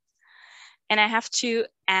horse.2020. And I have to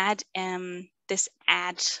add this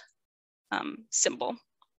add symbol,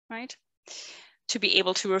 right? To be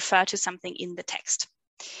able to refer to something in the text.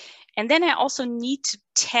 And then I also need to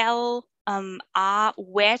tell R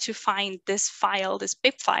where to find this file, this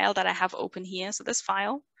bib file that I have open here. So this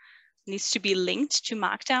file needs to be linked to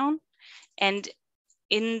Markdown. And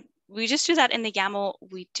we just do that in the YAML.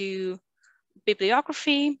 We do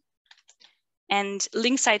bibliography and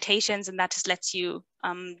link citations, and that just lets you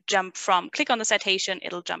jump from, click on the citation,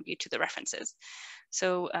 it'll jump you to the references.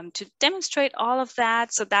 So to demonstrate all of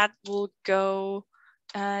that, so that will go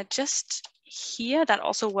just here. That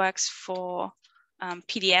also works for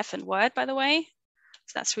PDF and Word, by the way.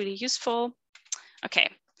 So that's really useful. Okay,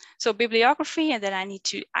 so bibliography, and then I need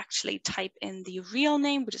to actually type in the real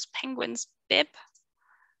name, which is Penguins bib.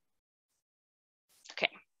 Okay.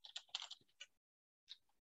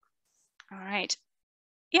 All right.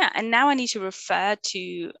 Yeah, and now I need to refer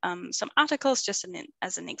to some articles just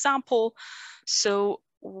as an example. So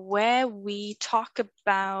where we talk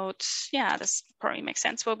about, yeah, this probably makes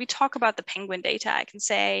sense. Where we talk about the Penguin data, I can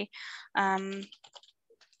say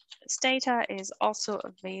this data is also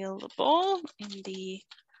available in the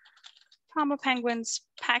Parma Penguins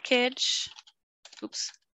package.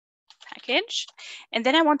 Oops, package. And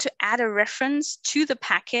then I want to add a reference to the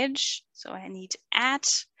package. So I need add.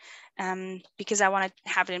 Because I want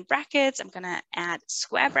to have it in brackets, I'm going to add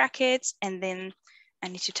square brackets, and then I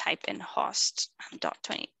need to type in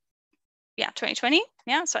host.20. Yeah, 2020.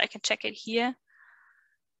 Yeah, so I can check it here.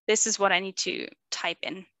 This is what I need to type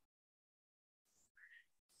in.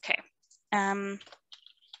 Okay. And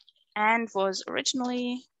was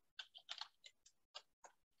originally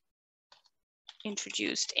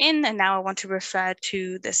introduced in, and now I want to refer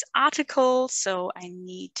to this article. So I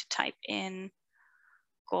need to type in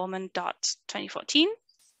Gorman.2014,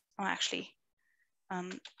 or actually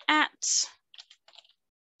at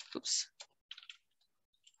oops,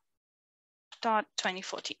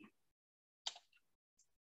 .2014.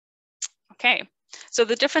 Okay, so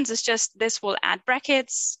the difference is just this will add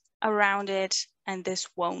brackets around it and this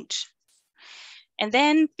won't. And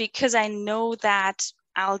then because I know that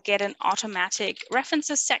I'll get an automatic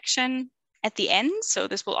references section at the end, so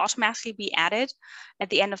this will automatically be added at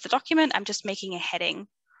the end of the document, I'm just making a heading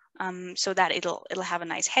so that it'll have a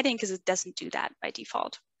nice heading, because it doesn't do that by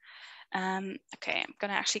default. Okay, I'm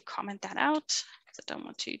gonna actually comment that out because I don't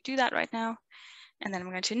want to do that right now. And then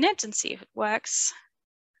I'm going to knit and see if it works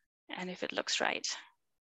and if it looks right.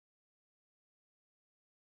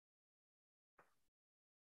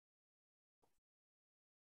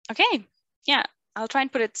 Okay, yeah, I'll try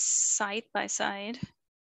and put it side by side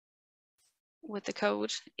with the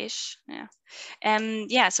code-ish, yeah.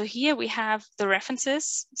 Yeah, so here we have the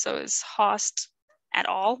references. So it's host et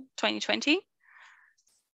al. 2020.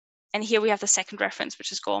 And here we have the second reference,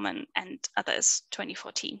 which is Gorman and others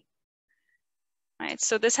 2014. Right,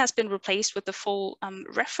 so this has been replaced with the full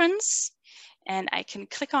reference, and I can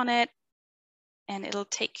click on it and it'll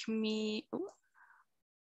take me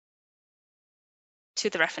to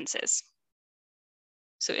the references.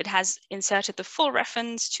 So it has inserted the full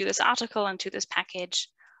reference to this article and to this package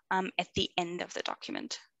at the end of the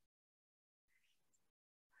document.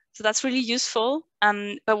 So that's really useful.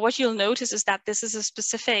 But what you'll notice is that this is a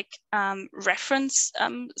specific reference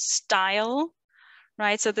style,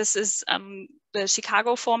 right? So this is the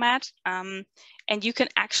Chicago format. And you can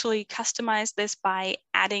actually customize this by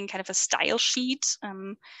adding kind of a style sheet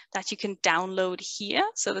that you can download here.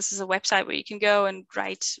 So this is a website where you can go and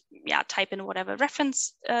write, type in whatever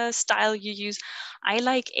reference style you use. I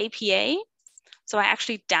like APA. So I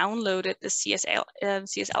actually downloaded the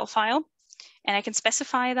CSL file, and I can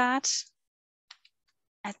specify that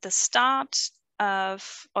at the start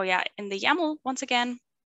of, in the YAML once again.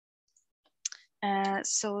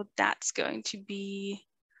 So that's going to be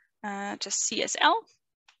just CSL.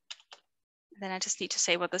 Then I just need to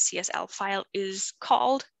say what the CSL file is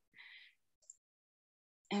called.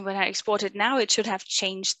 And when I export it now, it should have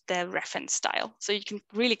changed the reference style. So you can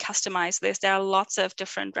really customize this. There are lots of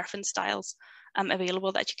different reference styles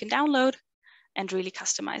available that you can download and really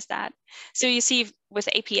customize that. So you see with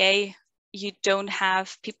APA, you don't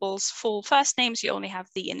have people's full first names, you only have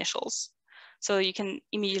the initials. So you can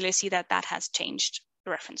immediately see that that has changed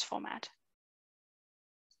the reference format.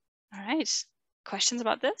 All right, questions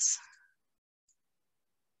about this?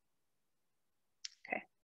 Okay.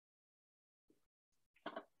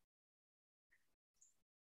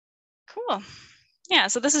 Cool. Yeah,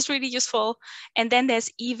 so this is really useful. And then there's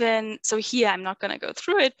even, so here I'm not going to go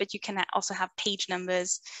through it, but you can also have page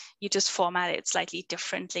numbers. You just format it slightly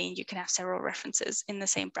differently, and you can have several references in the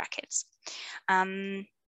same brackets. And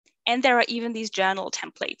there are even these journal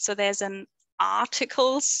templates. So there's an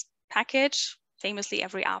articles package. Famously,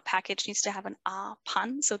 every R package needs to have an R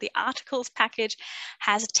pun. So the articles package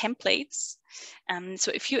has templates.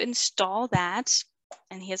 So if you install that,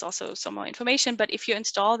 and here's also some more information, but if you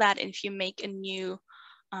install that and if you make a new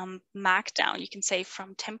Markdown, you can say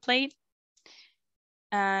from template.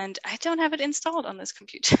 And I don't have it installed on this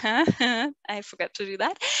computer. I forgot to do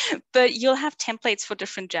that. But you'll have templates for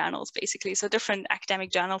different journals, basically. So different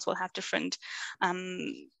academic journals will have different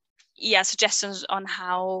suggestions on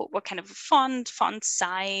what kind of font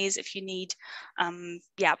size, if you need,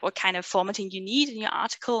 what kind of formatting you need in your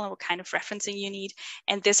article and what kind of referencing you need.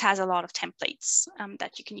 And this has a lot of templates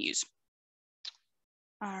that you can use.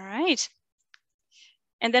 All right.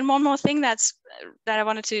 And then one more thing that I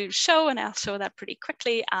wanted to show, and I'll show that pretty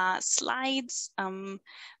quickly, are slides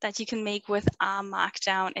that you can make with R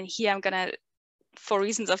Markdown. And here I'm gonna, for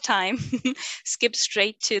reasons of time, skip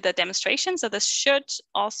straight to the demonstration. So this should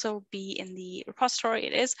also be in the repository.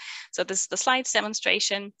 It is. So this is the slides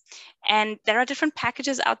demonstration. And there are different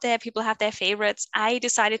packages out there. People have their favorites. I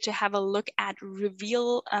decided to have a look at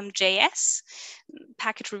revealjs,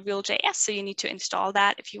 package revealjs. So you need to install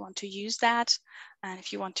that if you want to use that. And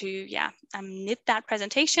if you want to, knit that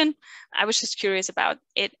presentation. I was just curious about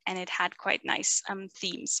it, and it had quite nice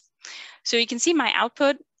themes. So you can see my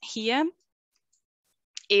output here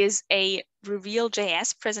is a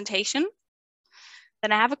revealjs presentation.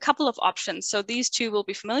 Then I have a couple of options. So these two will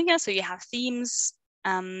be familiar. So you have themes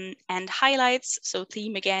and highlights. So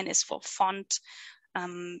theme again is for font,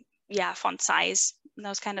 font size,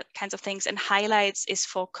 those kinds of things. And highlights is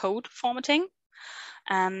for code formatting.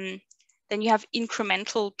 Then you have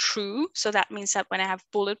incremental true. So that means that when I have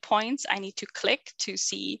bullet points, I need to click to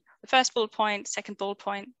see the first bullet point, second bullet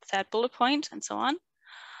point, third bullet point, and so on.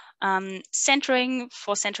 Centering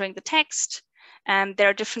for centering the text. There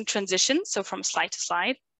are different transitions, so from slide to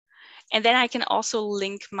slide. And then I can also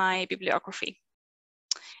link my bibliography.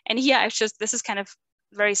 And here this is kind of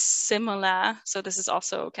very similar. So this is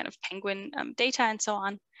also kind of Penguin data and so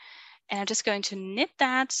on. And I'm just going to knit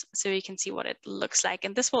that so you can see what it looks like.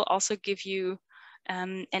 And this will also give you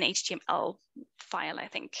an HTML file, I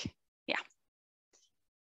think.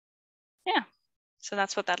 Yeah. So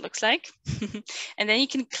that's what that looks like. And then you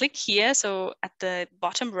can click here, so at the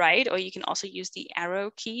bottom right, or you can also use the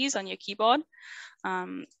arrow keys on your keyboard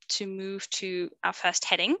to move to our first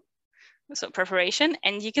heading, so preparation.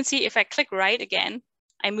 And you can see if I click right again,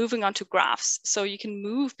 I'm moving on to graphs. So you can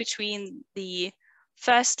move between the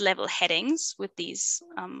first level headings with these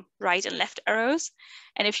right and left arrows.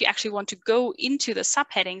 And if you actually want to go into the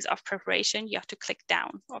subheadings of preparation, you have to click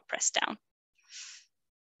down or press down.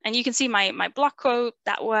 And you can see my block quote,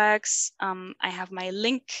 that works. I have my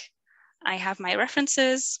link, I have my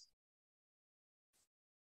references.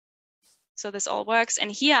 So this all works.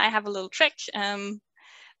 And here I have a little trick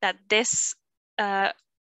that this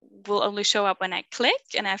will only show up when I click,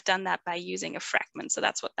 and I've done that by using a fragment. So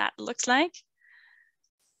that's what that looks like.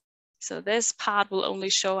 So this part will only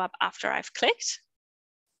show up after I've clicked.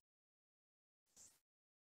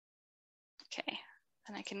 Okay,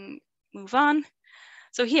 then I can move on.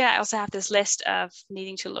 So here I also have this list of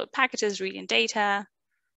needing to load packages, reading data.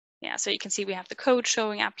 Yeah, so you can see we have the code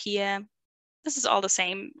showing up here. This is all the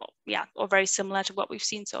same, or very similar to what we've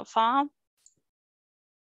seen so far.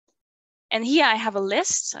 And here I have a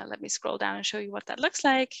list. Let me scroll down and show you what that looks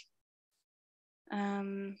like.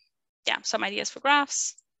 Yeah, some ideas for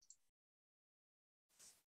graphs.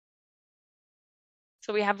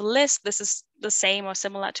 So we have a list. This is the same or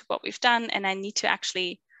similar to what we've done. And I need to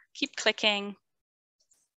actually keep clicking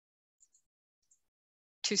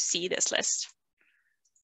to see this list.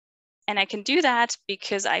 And I can do that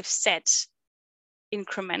because I've set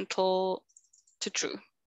incremental to true.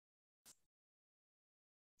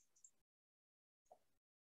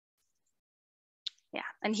 Yeah,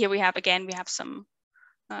 and here we have, again, we have some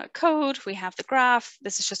code, we have the graph.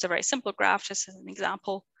 This is just a very simple graph, just as an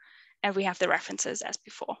example. And we have the references as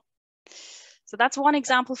before. So that's one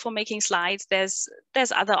example for making slides. There's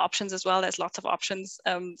other options as well. There's lots of options.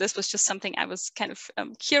 This was just something I was kind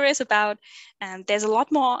of curious about. And there's a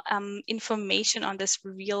lot more information on this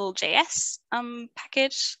revealjs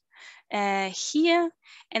package here.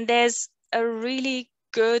 And there's a really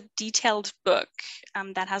good detailed book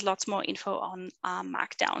that has lots more info on R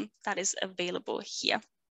Markdown that is available here.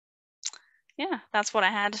 Yeah, that's what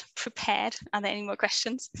I had prepared. Are there any more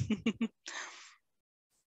questions?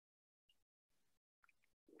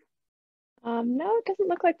 No, it doesn't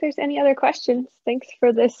look like there's any other questions. Thanks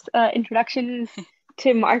for this introduction to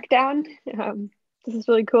Markdown. This is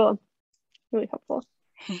really cool, really helpful.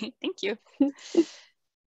 Thank you.